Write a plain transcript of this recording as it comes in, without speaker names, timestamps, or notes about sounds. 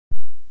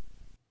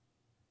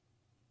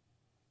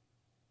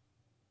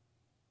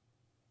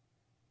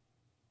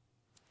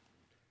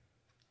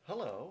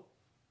Hello,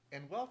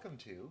 and welcome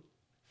to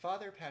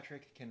Father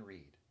Patrick Can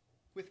Read,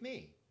 with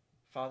me,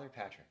 Father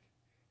Patrick,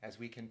 as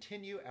we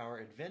continue our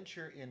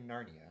adventure in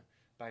Narnia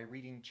by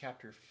reading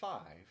Chapter 5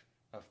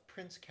 of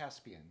Prince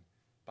Caspian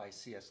by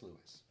C.S.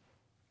 Lewis.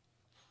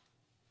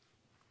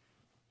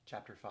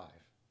 Chapter 5.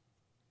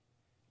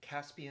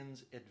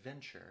 Caspian's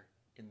Adventure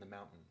in the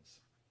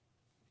Mountains.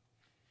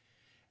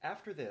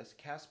 After this,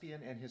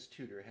 Caspian and his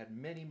tutor had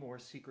many more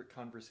secret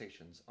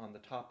conversations on the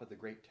top of the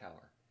great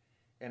tower,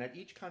 and at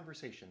each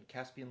conversation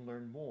Caspian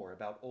learned more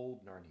about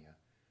old Narnia,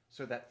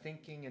 so that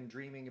thinking and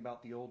dreaming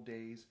about the old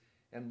days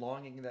and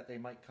longing that they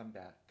might come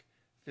back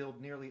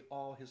filled nearly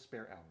all his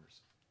spare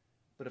hours.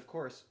 But of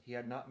course he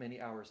had not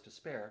many hours to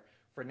spare,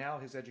 for now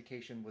his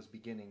education was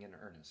beginning in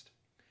earnest.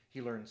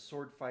 He learned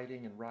sword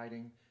fighting and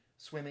riding,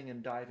 swimming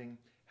and diving,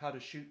 how to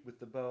shoot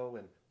with the bow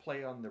and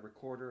play on the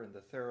recorder and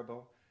the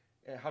theorbo,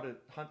 how to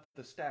hunt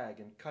the stag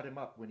and cut him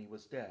up when he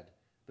was dead,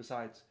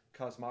 besides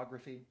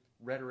cosmography,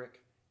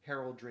 rhetoric,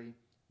 heraldry,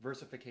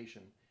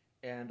 versification,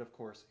 and of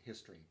course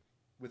history,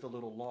 with a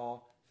little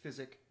law,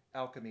 physic,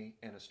 alchemy,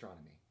 and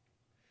astronomy.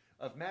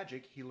 Of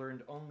magic he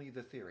learned only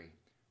the theory,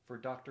 for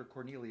Dr.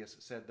 Cornelius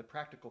said the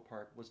practical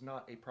part was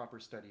not a proper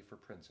study for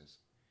princes.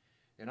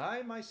 "And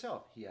I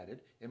myself," he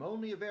added, "am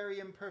only a very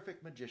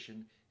imperfect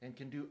magician, and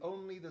can do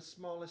only the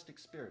smallest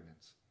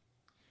experiments."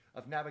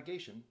 Of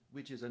navigation,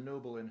 which is a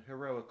noble and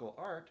heroical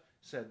art,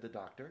 said the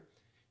doctor,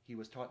 he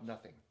was taught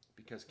nothing,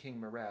 because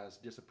King Miraz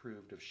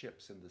disapproved of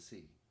ships in the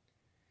sea.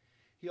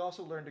 He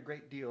also learned a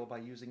great deal by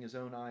using his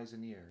own eyes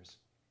and ears.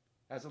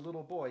 As a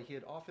little boy he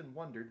had often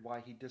wondered why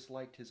he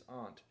disliked his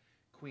aunt,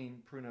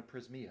 Queen Pruna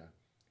Prismia.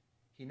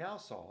 He now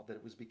saw that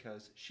it was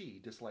because she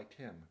disliked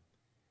him.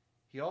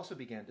 He also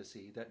began to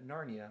see that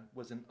Narnia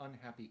was an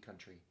unhappy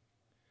country.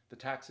 The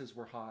taxes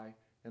were high,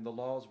 and the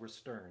laws were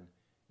stern,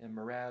 and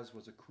Miraz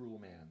was a cruel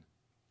man.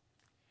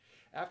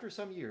 After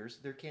some years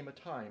there came a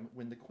time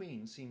when the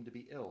queen seemed to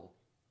be ill,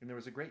 and there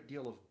was a great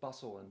deal of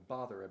bustle and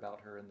bother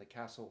about her in the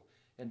castle,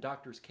 and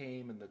doctors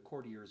came and the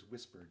courtiers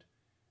whispered.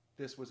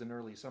 This was in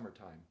early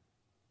summertime.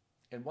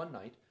 And one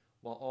night,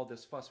 while all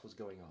this fuss was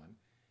going on,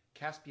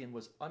 Caspian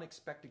was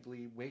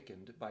unexpectedly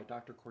wakened by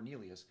Dr.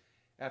 Cornelius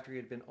after he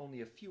had been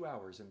only a few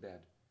hours in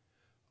bed.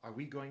 "Are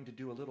we going to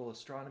do a little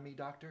astronomy,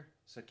 doctor?"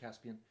 said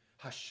Caspian.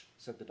 "Hush,"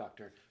 said the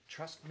doctor.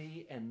 "Trust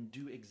me and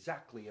do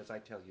exactly as I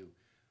tell you.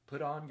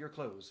 Put on your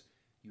clothes.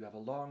 You have a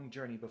long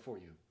journey before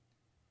you."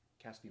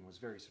 Caspian was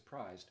very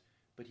surprised,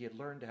 but he had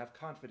learned to have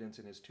confidence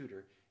in his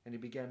tutor, and he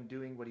began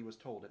doing what he was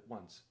told at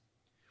once.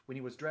 When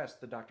he was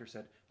dressed, the doctor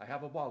said, "I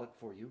have a wallet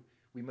for you.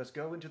 We must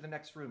go into the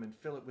next room and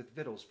fill it with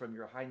victuals from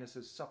your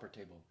highness's supper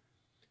table."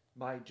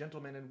 "My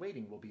gentlemen in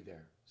waiting will be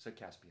there," said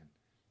Caspian.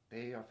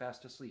 "They are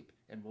fast asleep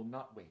and will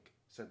not wake,"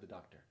 said the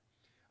doctor.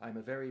 "I am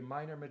a very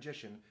minor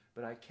magician,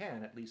 but I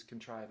can at least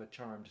contrive a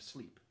charmed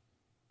sleep."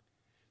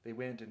 They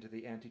went into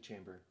the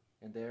antechamber,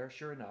 and there,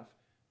 sure enough,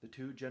 the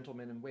two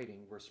gentlemen in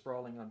waiting were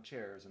sprawling on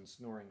chairs and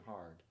snoring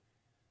hard.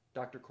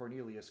 Dr.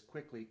 Cornelius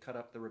quickly cut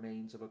up the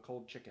remains of a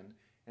cold chicken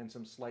and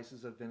some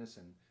slices of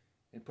venison,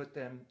 and put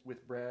them,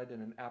 with bread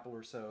and an apple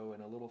or so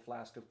and a little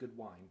flask of good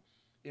wine,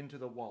 into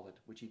the wallet,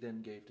 which he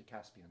then gave to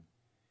Caspian.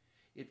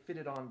 It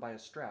fitted on by a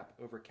strap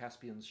over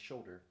Caspian's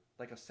shoulder,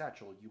 like a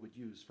satchel you would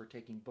use for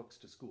taking books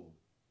to school.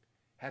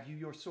 "Have you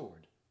your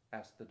sword?"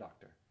 asked the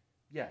doctor.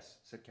 "Yes,"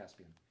 said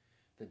Caspian.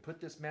 "Then put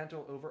this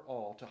mantle over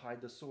all to hide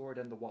the sword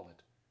and the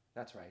wallet.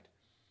 That's right.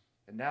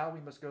 And now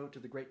we must go to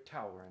the great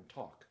tower and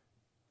talk."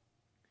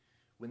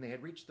 When they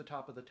had reached the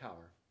top of the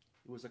tower,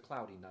 it was a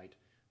cloudy night,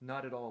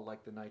 not at all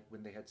like the night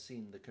when they had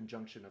seen the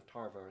conjunction of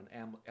Tarva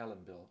and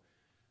Elendil.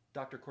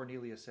 Dr.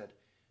 Cornelius said,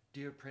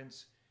 "Dear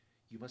Prince,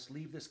 you must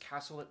leave this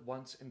castle at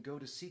once and go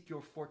to seek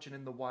your fortune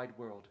in the wide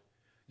world.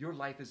 Your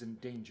life is in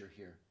danger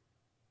here."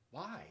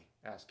 "Why?"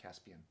 asked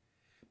Caspian.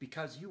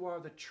 "Because you are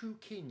the true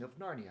king of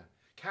Narnia,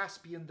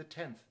 Caspian the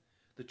 10th,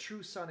 the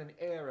true son and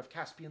heir of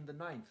Caspian the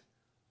 9th.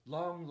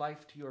 Long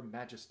life to your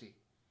majesty."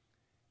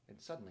 And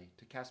suddenly,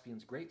 to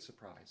Caspian's great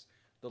surprise,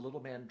 the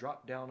little man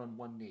dropped down on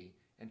one knee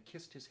and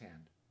kissed his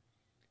hand.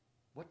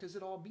 "What does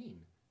it all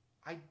mean?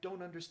 I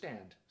don't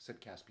understand,"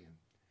 said Caspian.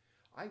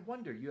 "I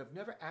wonder you have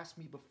never asked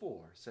me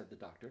before," said the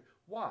doctor,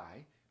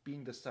 "why,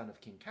 being the son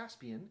of King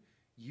Caspian,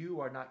 you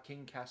are not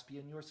King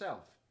Caspian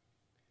yourself.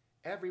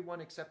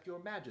 Everyone except your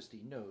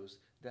majesty knows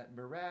that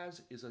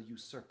Miraz is a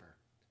usurper.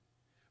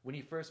 When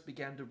he first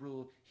began to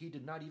rule, he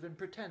did not even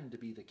pretend to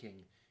be the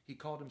king. He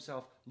called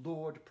himself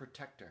Lord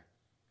Protector.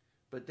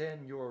 But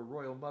then your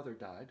royal mother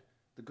died,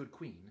 the good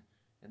queen,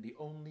 and the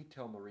only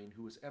Telmarine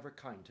who was ever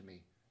kind to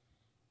me.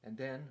 And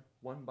then,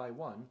 one by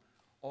one,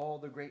 all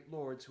the great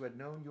lords who had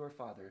known your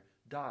father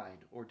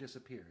died or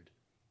disappeared,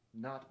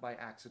 not by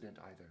accident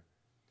either.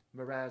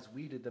 Miraz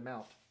weeded them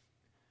out.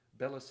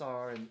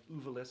 Belisar and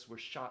Uvalis were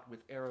shot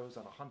with arrows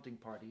on a hunting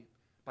party,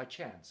 by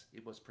chance,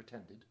 it was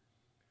pretended.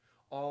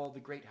 All the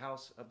great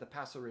house of the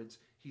Passerids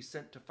he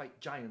sent to fight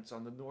giants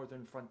on the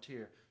northern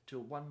frontier,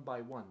 till one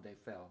by one they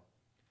fell.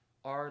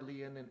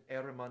 Arlian and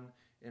Erimon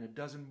and a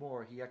dozen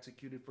more he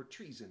executed for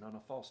treason on a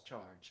false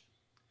charge.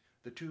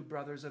 The two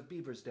brothers of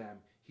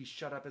Beaversdam he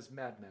shut up as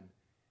madmen,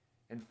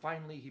 and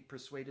finally he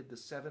persuaded the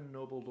 7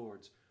 noble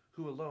lords,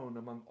 who alone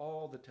among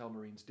all the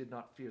Telmarines did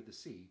not fear the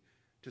sea,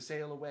 to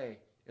sail away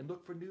and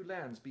look for new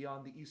lands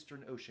beyond the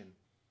eastern ocean,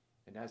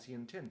 and as he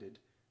intended,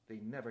 they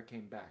never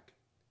came back.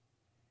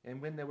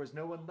 And when there was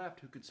no one left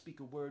who could speak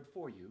a word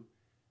for you,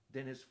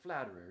 then his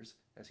flatterers,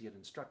 as he had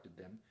instructed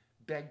them,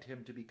 begged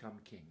him to become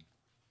king.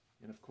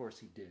 And of course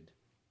he did.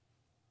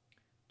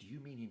 "Do you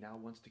mean he now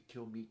wants to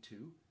kill me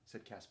too?"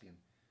 said Caspian.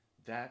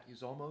 "That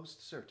is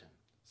almost certain,"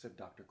 said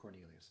Dr.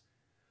 Cornelius.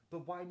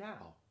 "But why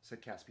now?"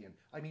 said Caspian.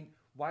 "I mean,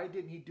 why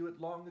didn't he do it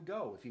long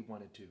ago if he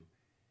wanted to?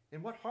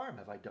 And what harm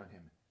have I done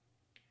him?"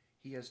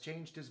 "He has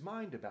changed his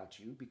mind about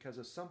you because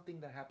of something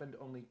that happened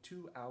only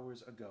 2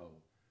 hours ago.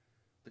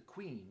 The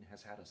Queen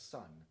has had a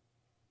son."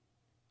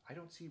 "I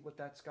don't see what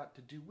that's got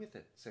to do with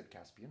it," said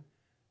Caspian.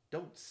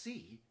 "Don't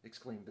see!"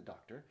 exclaimed the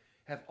doctor.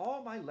 "Have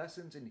all my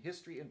lessons in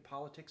history and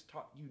politics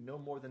taught you no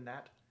more than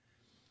that?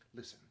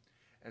 Listen,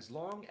 as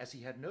long as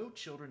he had no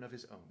children of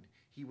his own,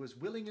 he was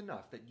willing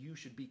enough that you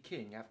should be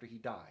king after he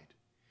died.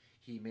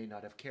 He may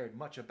not have cared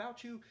much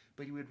about you,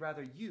 but he would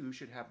rather you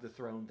should have the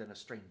throne than a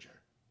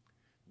stranger.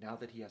 Now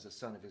that he has a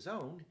son of his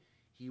own,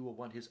 he will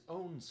want his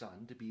own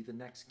son to be the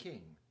next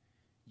king.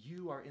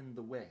 You are in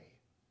the way.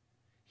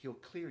 He'll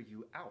clear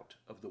you out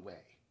of the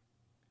way."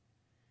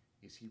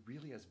 "Is he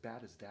really as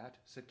bad as that?"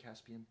 said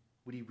Caspian.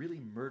 "Would he really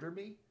murder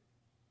me?"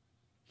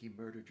 "He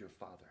murdered your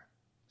father,"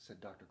 said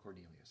Dr.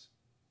 Cornelius.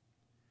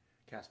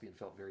 Caspian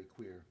felt very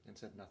queer and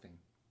said nothing.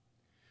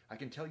 "I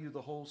can tell you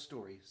the whole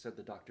story," said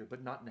the doctor,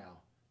 "but not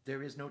now.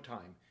 There is no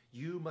time.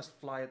 You must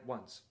fly at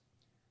once."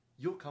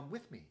 "You'll come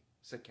with me,"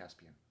 said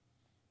Caspian.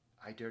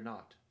 "I dare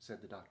not,"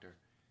 said the doctor.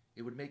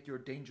 "It would make your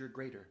danger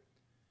greater.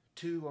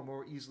 2 are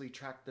more easily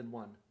tracked than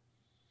 1.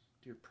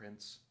 Dear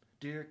Prince,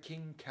 dear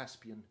King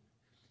Caspian,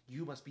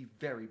 you must be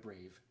very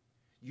brave.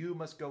 You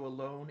must go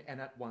alone and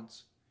at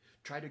once.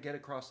 Try to get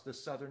across the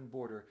southern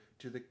border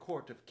to the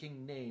court of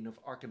King Nain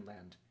of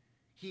Archenland.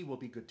 He will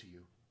be good to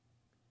you."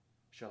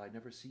 "Shall I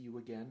never see you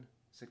again?"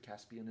 said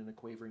Caspian in a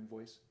quavering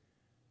voice.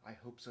 "I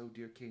hope so,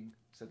 dear king,"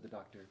 said the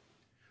doctor.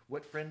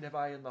 "What friend have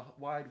I in the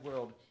wide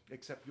world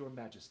except your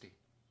majesty?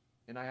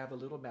 And I have a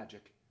little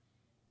magic.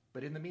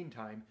 But in the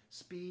meantime,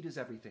 speed is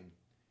everything.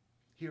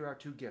 Here are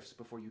 2 gifts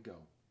before you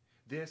go.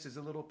 This is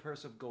a little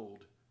purse of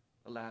gold.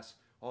 Alas,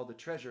 all the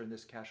treasure in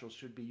this castle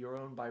should be your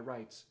own by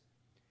rights.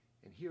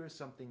 And here is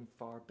something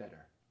far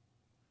better."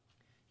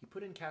 He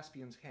put in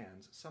Caspian's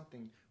hands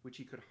something which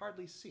he could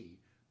hardly see,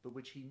 but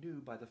which he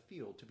knew by the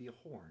feel to be a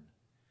horn.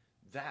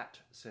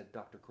 "That," said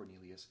Dr.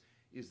 Cornelius,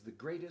 "is the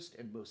greatest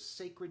and most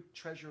sacred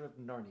treasure of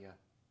Narnia.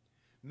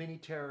 Many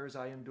terrors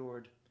I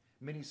endured,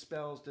 many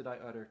spells did I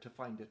utter to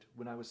find it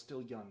when I was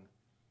still young.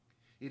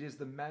 It is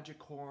the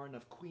magic horn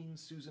of Queen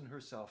Susan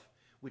herself,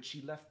 which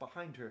she left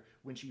behind her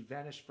when she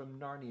vanished from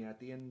Narnia at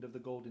the end of the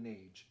Golden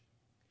Age.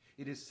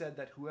 It is said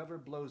that whoever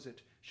blows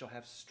it shall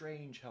have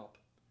strange help.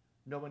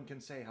 No one can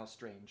say how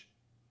strange.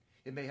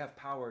 It may have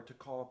power to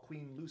call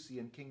Queen Lucy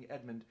and King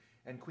Edmund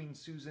and Queen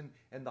Susan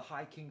and the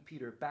High King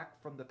Peter back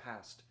from the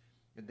past,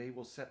 and they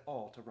will set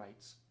all to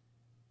rights.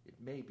 It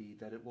may be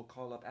that it will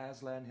call up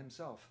Aslan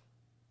himself.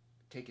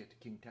 Take it,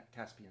 King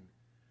Caspian,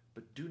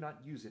 but do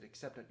not use it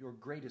except at your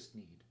greatest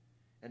need.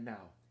 And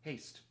now,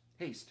 haste,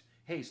 haste,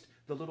 haste!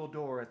 The little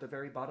door at the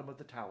very bottom of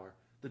the tower,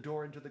 the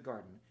door into the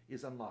garden,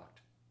 is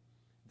unlocked.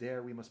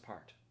 There we must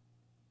part."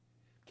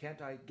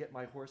 "Can't I get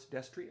my horse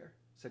Destrier?"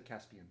 said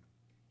Caspian.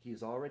 "He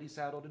is already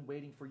saddled and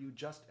waiting for you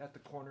just at the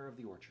corner of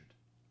the orchard."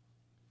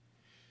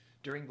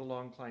 During the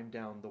long climb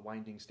down the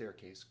winding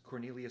staircase,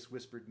 Cornelius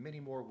whispered many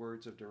more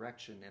words of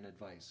direction and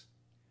advice.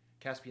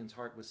 Caspian's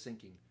heart was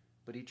sinking,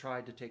 but he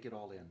tried to take it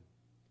all in.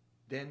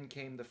 Then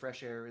came the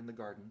fresh air in the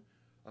garden,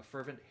 a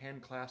fervent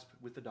hand-clasp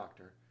with the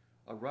doctor,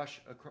 a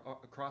rush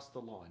across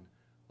the lawn,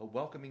 a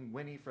welcoming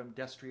whinny from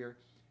Destrier,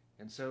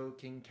 and so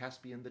King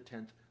Caspian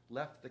X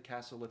left the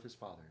castle of his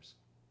fathers.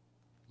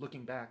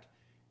 Looking back,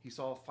 he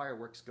saw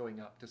fireworks going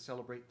up to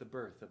celebrate the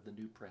birth of the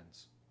new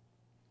prince.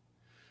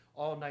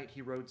 All night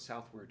he rode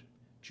southward,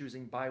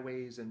 choosing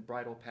byways and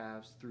bridle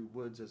paths through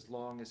woods as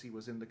long as he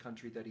was in the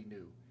country that he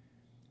knew.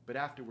 But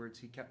afterwards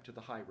he kept to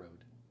the high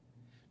road.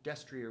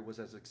 Destrier was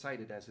as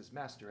excited as his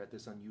master at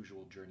this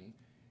unusual journey,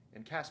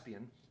 and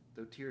Caspian,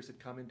 though tears had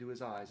come into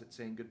his eyes at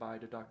saying goodbye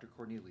to Dr.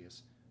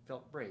 Cornelius,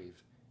 felt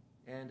brave,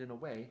 and in a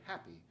way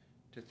happy,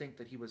 to think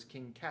that he was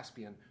King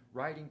Caspian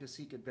riding to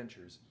seek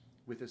adventures,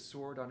 with his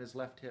sword on his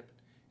left hip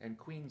and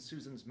Queen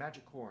Susan's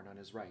magic horn on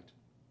his right.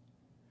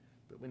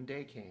 But when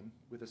day came,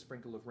 with a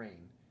sprinkle of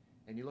rain,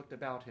 and he looked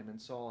about him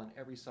and saw on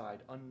every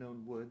side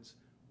unknown woods,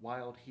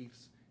 wild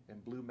heaths,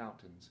 and blue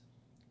mountains,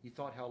 he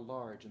thought how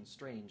large and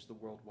strange the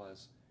world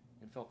was,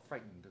 and felt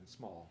frightened and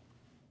small.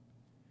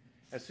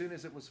 As soon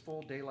as it was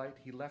full daylight,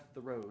 he left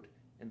the road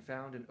and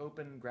found an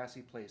open,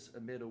 grassy place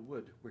amid a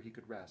wood where he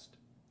could rest.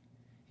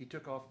 He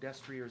took off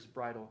Destrier's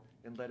bridle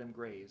and let him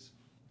graze,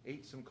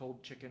 ate some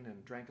cold chicken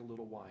and drank a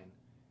little wine,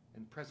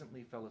 and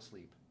presently fell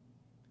asleep.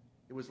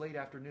 It was late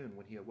afternoon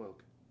when he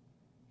awoke.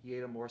 He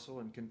ate a morsel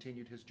and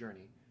continued his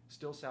journey,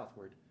 still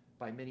southward,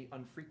 by many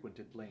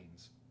unfrequented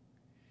lanes.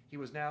 He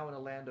was now in a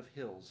land of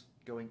hills,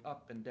 going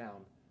up and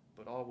down,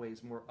 but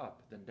always more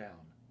up than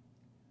down.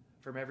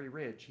 From every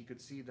ridge he could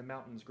see the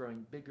mountains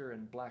growing bigger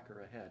and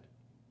blacker ahead.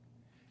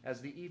 As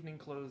the evening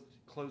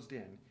closed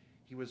in,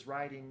 he was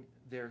riding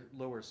their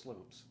lower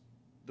slopes.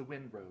 The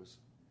wind rose.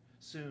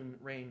 Soon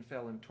rain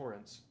fell in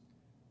torrents.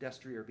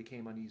 Destrier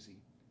became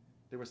uneasy.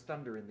 There was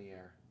thunder in the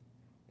air.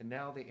 And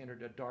now they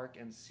entered a dark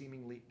and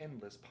seemingly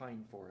endless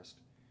pine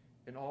forest.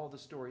 And all the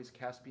stories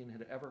Caspian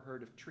had ever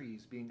heard of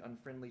trees being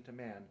unfriendly to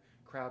man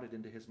crowded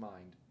into his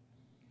mind.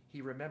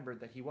 He remembered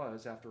that he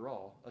was, after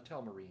all, a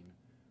Telmarine,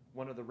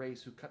 one of the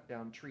race who cut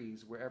down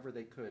trees wherever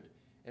they could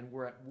and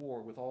were at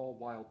war with all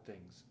wild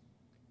things.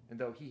 And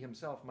though he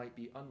himself might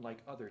be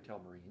unlike other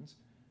Telmarines,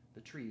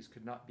 the trees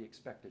could not be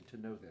expected to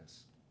know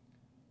this.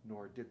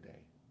 Nor did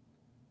they.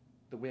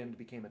 The wind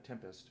became a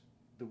tempest.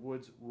 The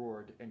woods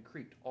roared and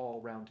creaked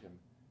all round him.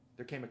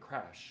 There came a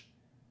crash.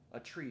 A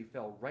tree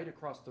fell right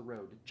across the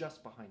road,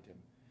 just behind him.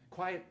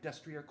 "Quiet,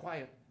 Destrier,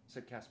 quiet,"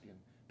 said Caspian,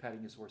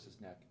 patting his horse's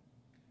neck.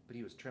 But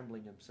he was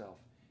trembling himself,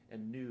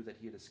 and knew that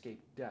he had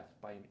escaped death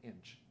by an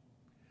inch.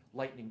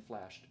 Lightning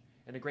flashed,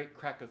 and a great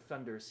crack of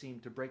thunder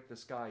seemed to break the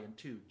sky in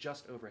two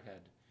just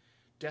overhead.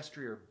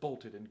 Destrier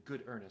bolted in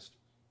good earnest.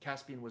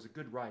 Caspian was a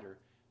good rider,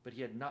 but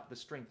he had not the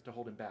strength to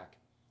hold him back.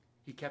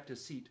 He kept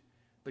his seat,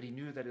 but he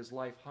knew that his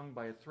life hung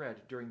by a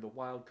thread during the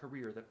wild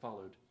career that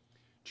followed.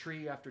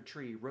 Tree after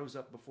tree rose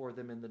up before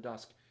them in the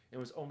dusk and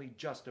was only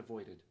just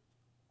avoided.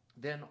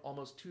 Then,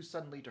 almost too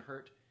suddenly to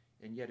hurt,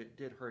 and yet it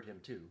did hurt him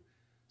too,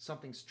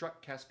 something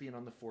struck Caspian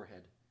on the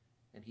forehead,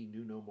 and he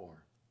knew no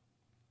more.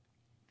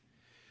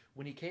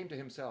 When he came to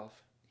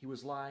himself, he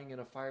was lying in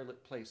a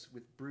firelit place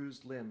with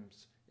bruised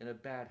limbs and a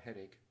bad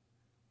headache.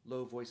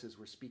 Low voices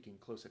were speaking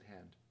close at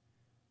hand.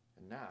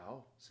 "And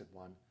now," said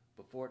one,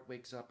 "before it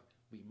wakes up,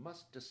 we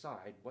must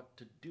decide what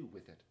to do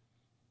with it."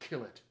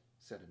 "Kill it,"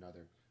 said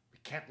another. "We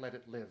can't let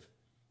it live.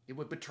 It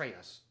would betray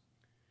us."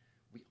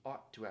 "We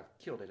ought to have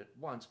killed it at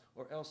once,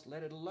 or else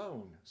let it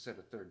alone," said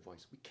a third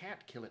voice. "We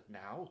can't kill it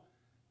now.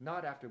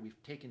 Not after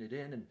we've taken it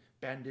in and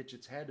bandaged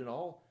its head and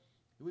all.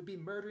 It would be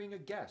murdering a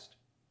guest."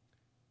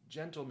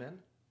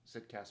 "Gentlemen,"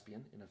 said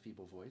Caspian in a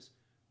feeble voice,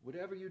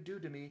 "whatever you do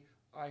to me,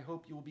 I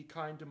hope you will be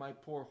kind to my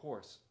poor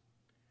horse."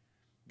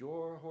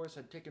 "Your horse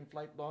had taken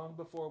flight long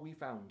before we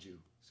found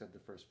you," said the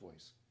first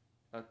voice,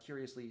 a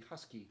curiously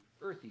husky,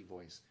 earthy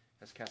voice,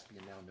 as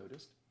Caspian now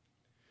noticed.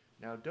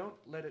 "Now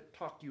don't let it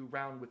talk you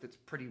round with its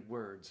pretty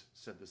words,"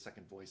 said the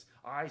second voice.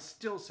 "I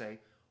still say—"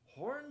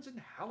 "Horns and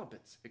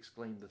halibuts!"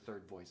 exclaimed the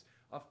third voice.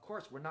 "Of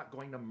course we're not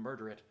going to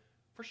murder it.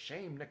 For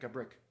shame,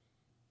 Nickabrick!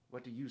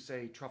 What do you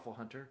say, Truffle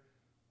Hunter?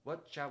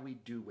 What shall we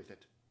do with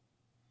it?"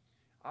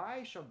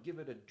 "I shall give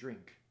it a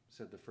drink,"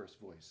 said the first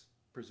voice,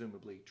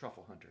 presumably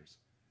Truffle Hunter's.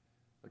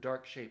 A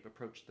dark shape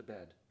approached the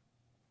bed.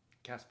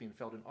 Caspian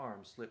felt an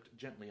arm slipped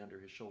gently under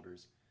his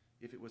shoulders.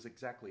 If it was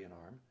exactly an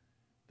arm,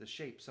 the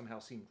shape somehow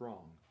seemed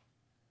wrong.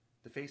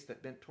 The face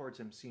that bent towards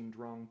him seemed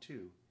wrong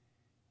too.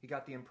 He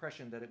got the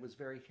impression that it was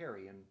very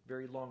hairy and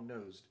very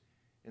long-nosed,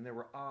 and there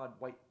were odd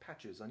white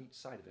patches on each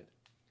side of it.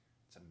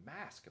 "It's a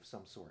mask of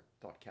some sort,"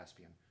 thought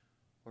Caspian.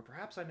 "Or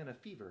perhaps I'm in a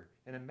fever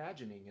and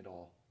imagining it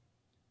all."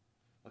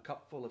 A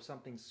cup full of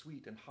something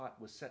sweet and hot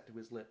was set to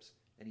his lips,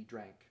 and he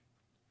drank.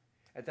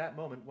 At that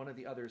moment one of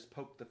the others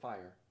poked the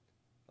fire.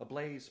 A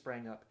blaze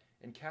sprang up,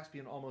 and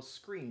Caspian almost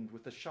screamed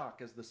with the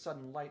shock as the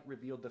sudden light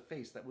revealed the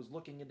face that was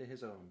looking into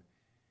his own.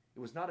 It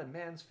was not a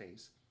man's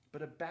face,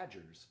 but a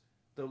badger's,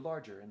 though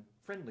larger and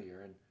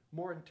friendlier and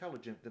more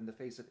intelligent than the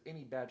face of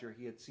any badger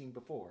he had seen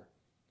before,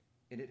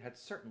 and it had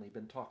certainly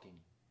been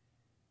talking.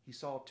 He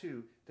saw,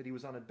 too, that he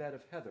was on a bed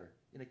of heather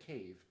in a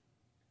cave.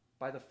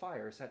 By the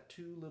fire sat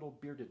two little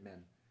bearded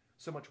men,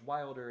 so much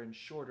wilder and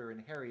shorter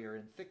and hairier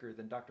and thicker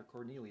than Dr.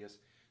 Cornelius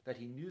that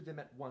he knew them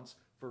at once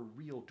for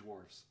real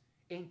dwarfs,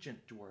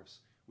 ancient dwarfs,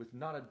 with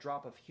not a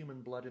drop of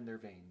human blood in their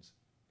veins.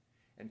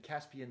 And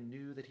Caspian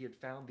knew that he had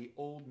found the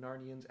old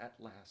Narnians at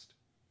last.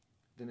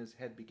 Then his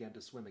head began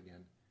to swim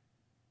again.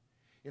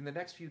 In the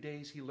next few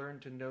days he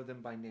learned to know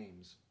them by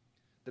names.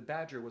 The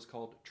badger was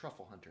called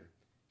Truffle Hunter.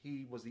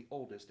 He was the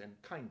oldest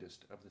and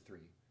kindest of the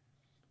three.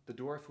 The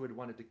dwarf who had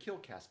wanted to kill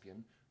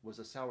Caspian was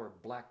a sour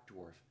black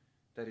dwarf.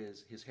 That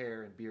is, his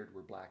hair and beard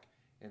were black,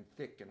 and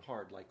thick and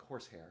hard like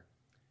horsehair.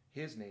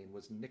 His name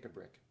was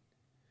Nickabrick.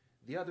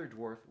 The other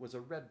dwarf was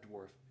a red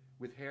dwarf,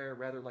 with hair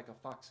rather like a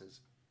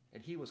fox's,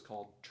 and he was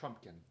called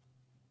Trumpkin.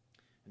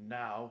 "And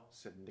now,"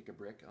 said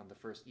Nickabrick on the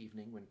first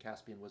evening when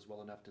Caspian was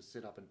well enough to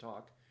sit up and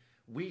talk,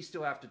 "we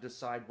still have to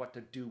decide what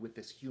to do with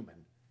this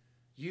human.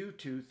 You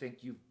two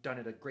think you've done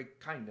it a great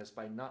kindness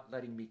by not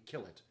letting me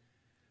kill it.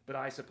 But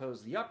I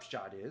suppose the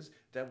upshot is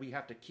that we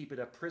have to keep it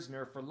a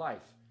prisoner for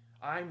life.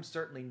 I'm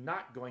certainly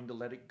not going to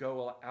let it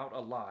go out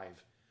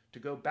alive, to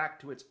go back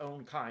to its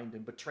own kind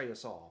and betray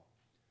us all."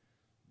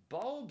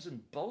 "Bulbs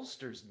and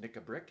bolsters,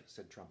 Nickabrick,"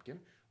 said Trumpkin.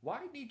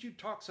 "Why need you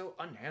talk so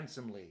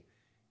unhandsomely?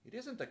 It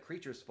isn't the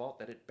creature's fault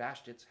that it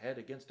bashed its head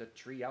against a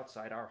tree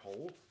outside our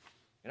hole,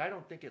 and I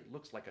don't think it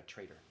looks like a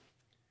traitor."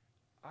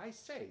 "I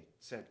say,"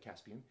 said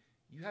Caspian,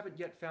 You haven't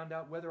yet found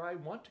out whether I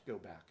want to go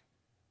back.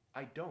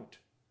 I don't.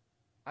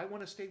 I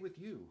want to stay with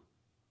you,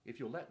 if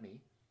you'll let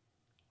me.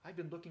 I've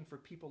been looking for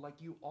people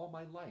like you all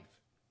my life."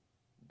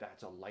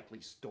 "That's a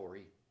likely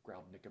story,"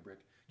 growled Nickabrick.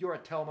 "You're a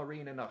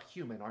Telmarine and a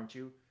human, aren't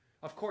you?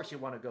 Of course you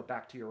want to go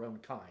back to your own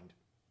kind."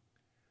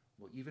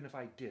 "Well, even if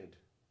I did,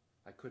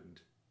 I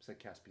couldn't," said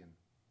Caspian.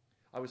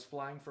 "I was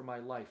flying for my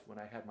life when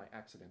I had my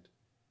accident.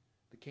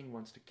 The king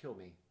wants to kill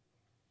me.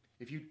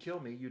 If you'd kill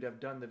me, you'd have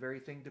done the very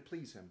thing to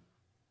please him."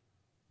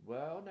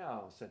 "Well,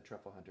 now," said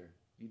Truffle Hunter,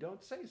 "you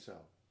don't say so."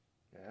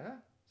 "Eh?"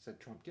 said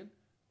Trumpkin.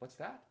 "What's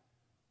that?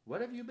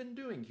 What have you been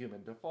doing,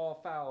 human, to fall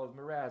foul of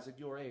Miraz at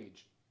your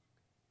age?"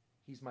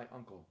 "He's my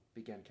uncle,"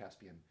 began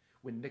Caspian,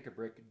 when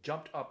Nickabrick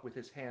jumped up with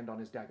his hand on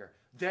his dagger.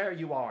 "There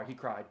you are," he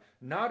cried,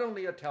 "not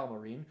only a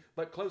Telmarine,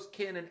 but close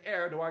kin and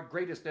heir to our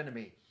greatest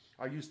enemy.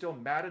 Are you still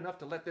mad enough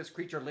to let this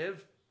creature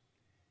live?"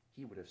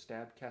 He would have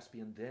stabbed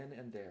Caspian then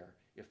and there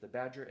if the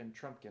Badger and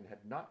Trumpkin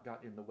had not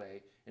got in the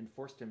way and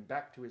forced him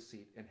back to his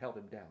seat and held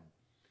him down.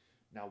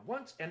 "Now,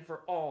 once and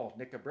for all,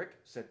 Nickabrick,"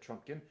 said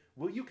Trumpkin,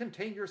 "will you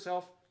contain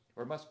yourself,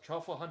 or must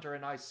Truffle Hunter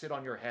and I sit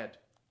on your head?"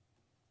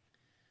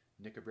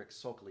 Nickabrick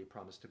sulkily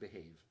promised to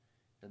behave,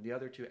 and the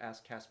other two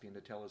asked Caspian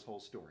to tell his whole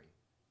story.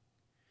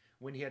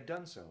 When he had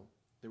done so,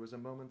 there was a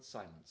moment's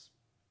silence.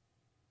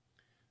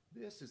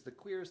 "This is the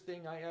queerest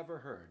thing I ever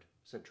heard,"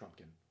 said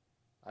Trumpkin.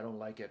 "I don't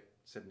like it,"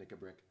 said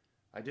Nickabrick.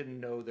 "I didn't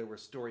know there were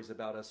stories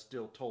about us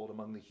still told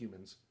among the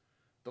humans.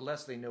 The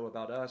less they know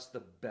about us, the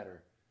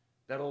better.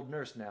 That old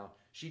nurse now,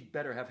 she'd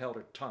better have held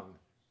her tongue.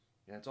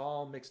 And it's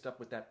all mixed up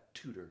with that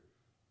tutor.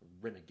 A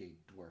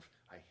renegade dwarf.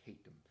 I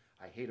hate him.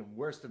 I hate him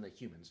worse than the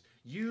humans.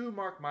 You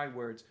mark my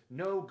words,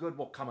 no good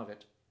will come of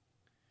it."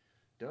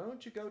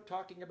 "Don't you go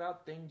talking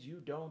about things you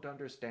don't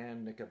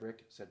understand,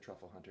 Nickabrick," said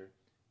Truffle Hunter.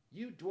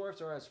 "You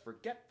dwarfs are as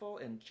forgetful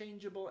and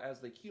changeable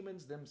as the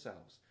humans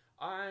themselves.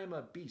 I'm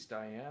a beast,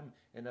 I am,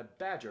 and a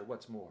badger,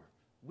 what's more.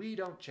 We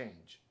don't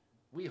change.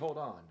 We hold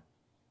on.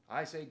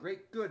 I say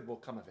great good will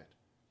come of it.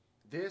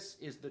 This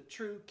is the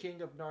true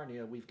king of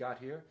Narnia we've got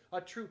here,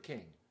 a true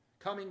king,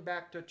 coming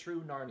back to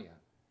true Narnia.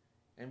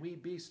 And we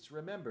beasts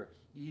remember,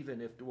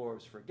 even if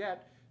dwarves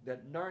forget,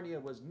 that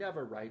Narnia was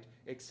never right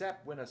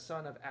except when a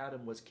son of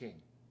Adam was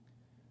king."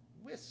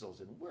 "Whistles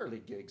and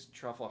whirligigs,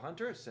 Truffle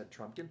Hunter," said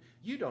Trumpkin.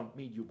 "You don't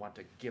mean you want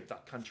to give the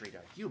country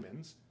to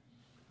humans?"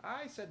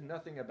 "I said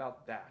nothing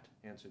about that,"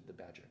 answered the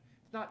Badger.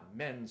 "It's not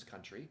men's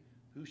country.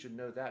 Who should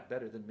know that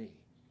better than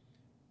me?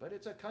 But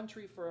it's a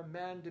country for a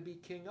man to be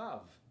king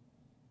of.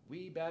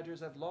 We Badgers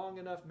have long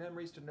enough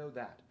memories to know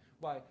that.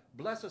 Why,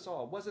 bless us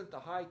all, wasn't the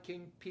High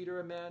King Peter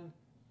a man?"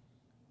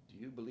 "Do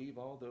you believe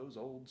all those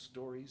old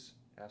stories?"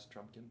 asked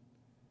Trumpkin.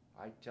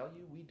 "I tell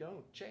you we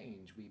don't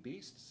change, we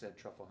beasts," said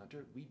Truffle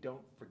Hunter. "We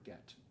don't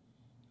forget.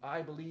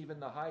 I believe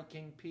in the High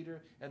King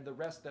Peter and the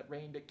rest that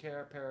reigned at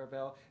Cair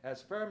Paravel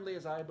as firmly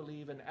as I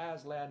believe in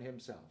Aslan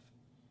himself."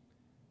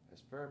 "As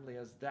firmly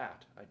as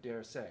that, I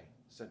dare say,"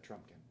 said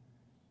Trumpkin.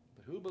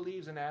 "But who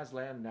believes in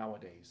Aslan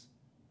nowadays?"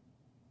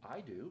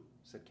 "I do,"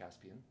 said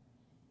Caspian.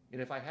 "And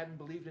if I hadn't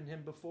believed in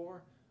him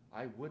before,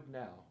 I would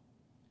now.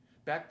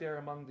 Back there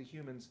among the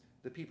humans,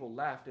 the people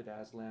laughed at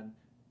Aslan,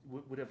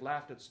 would have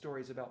laughed at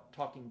stories about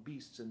talking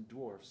beasts and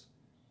dwarfs.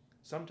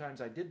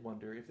 Sometimes I did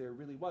wonder if there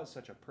really was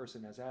such a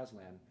person as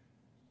Aslan,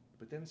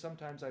 but then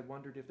sometimes I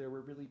wondered if there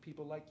were really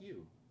people like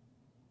you.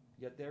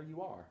 Yet there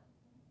you are."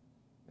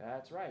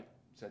 "That's right,"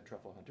 said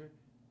Truffle Hunter.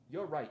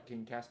 "You're right,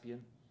 King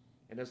Caspian.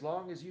 And as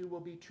long as you will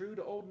be true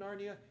to old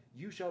Narnia,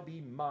 you shall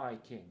be my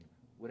king,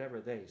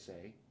 whatever they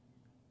say.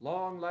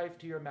 Long life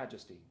to your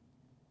majesty."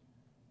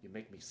 "You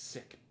make me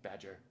sick,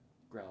 Badger,"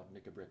 growled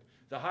Nickabrick.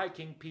 "The High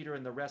King Peter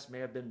and the rest may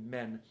have been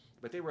men,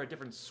 but they were a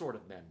different sort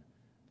of men.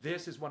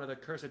 This is one of the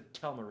cursed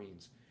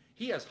Telmarines.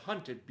 He has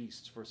hunted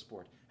beasts for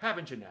sport.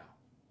 Haven't you now?"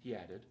 he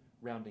added,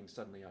 rounding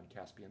suddenly on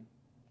Caspian.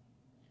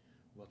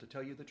 "Well, to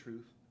tell you the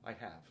truth, I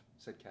have,"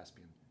 said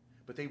Caspian.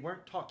 "But they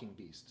weren't talking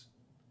beasts."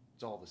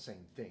 "It's all the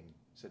same thing,"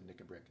 said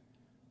Nickabrick.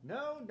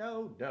 "No,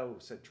 no, no,"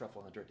 said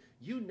Truffle Hunter.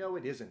 "You know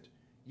it isn't.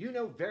 You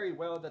know very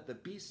well that the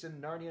beasts in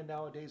Narnia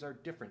nowadays are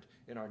different,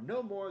 and are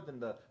no more than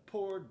the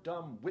poor,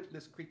 dumb,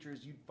 witless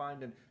creatures you'd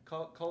find in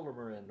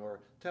Colmarin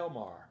or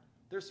Telmar.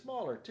 They're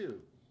smaller,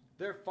 too.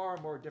 They're far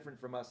more different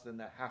from us than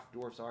the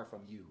half-dwarfs are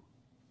from you."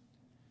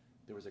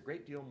 There was a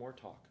great deal more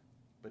talk,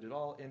 but it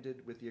all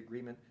ended with the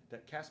agreement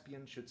that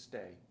Caspian should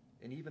stay,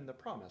 and even the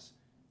promise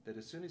that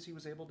as soon as he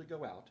was able to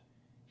go out,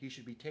 he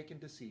should be taken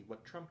to see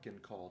what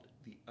Trumpkin called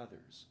the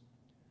others.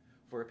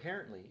 For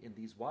apparently in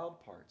these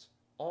wild parts,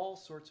 all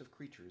sorts of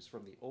creatures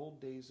from the old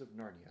days of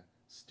Narnia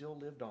still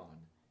lived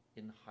on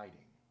in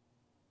hiding.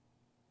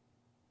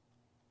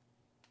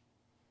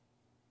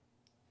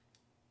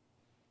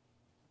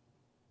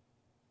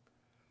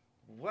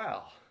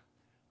 Well,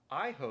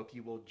 I hope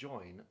you will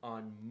join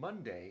on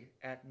Monday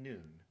at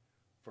noon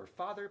for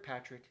Father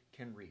Patrick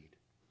Can Read,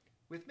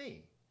 with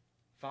me,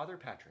 Father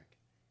Patrick,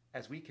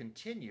 as we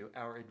continue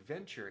our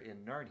adventure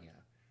in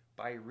Narnia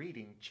by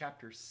reading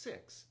Chapter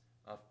 6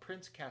 of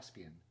Prince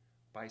Caspian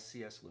by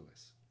C.S.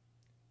 Lewis.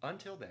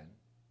 Until then,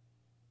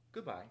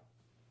 goodbye.